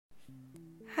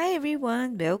Hi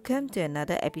everyone, welcome to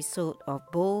another episode of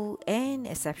Bold and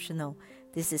Exceptional.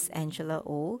 This is Angela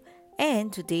O,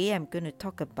 and today I'm going to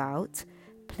talk about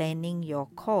planning your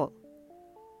call.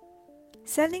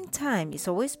 Selling time is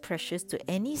always precious to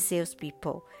any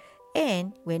salespeople,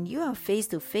 and when you are face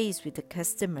to face with the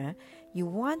customer, you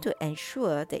want to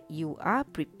ensure that you are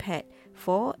prepared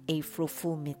for a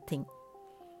fruitful meeting.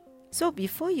 So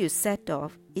before you set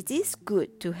off, it is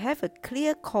good to have a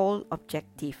clear call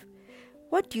objective.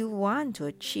 What do you want to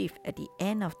achieve at the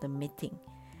end of the meeting?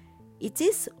 It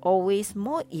is always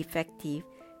more effective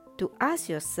to ask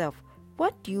yourself,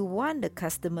 what do you want the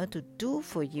customer to do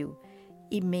for you?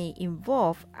 It may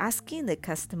involve asking the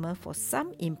customer for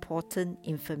some important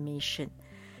information,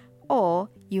 or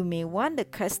you may want the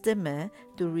customer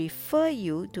to refer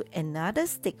you to another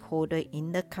stakeholder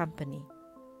in the company.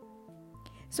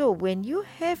 So when you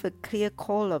have a clear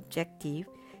call objective,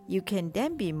 you can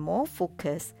then be more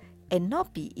focused and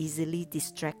not be easily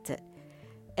distracted,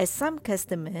 as some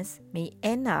customers may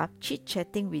end up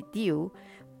chit-chatting with you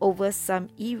over some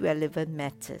irrelevant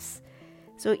matters.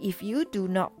 So if you do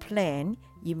not plan,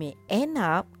 you may end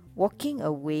up walking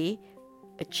away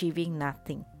achieving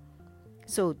nothing.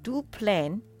 So do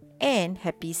plan, and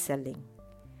happy selling.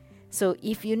 So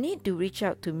if you need to reach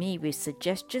out to me with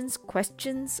suggestions,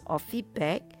 questions or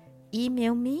feedback,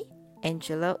 email me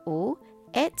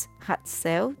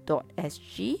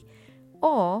angelao@heartsell.sg,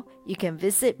 or you can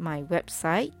visit my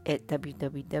website at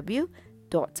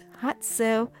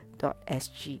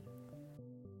www.heartsell.sg.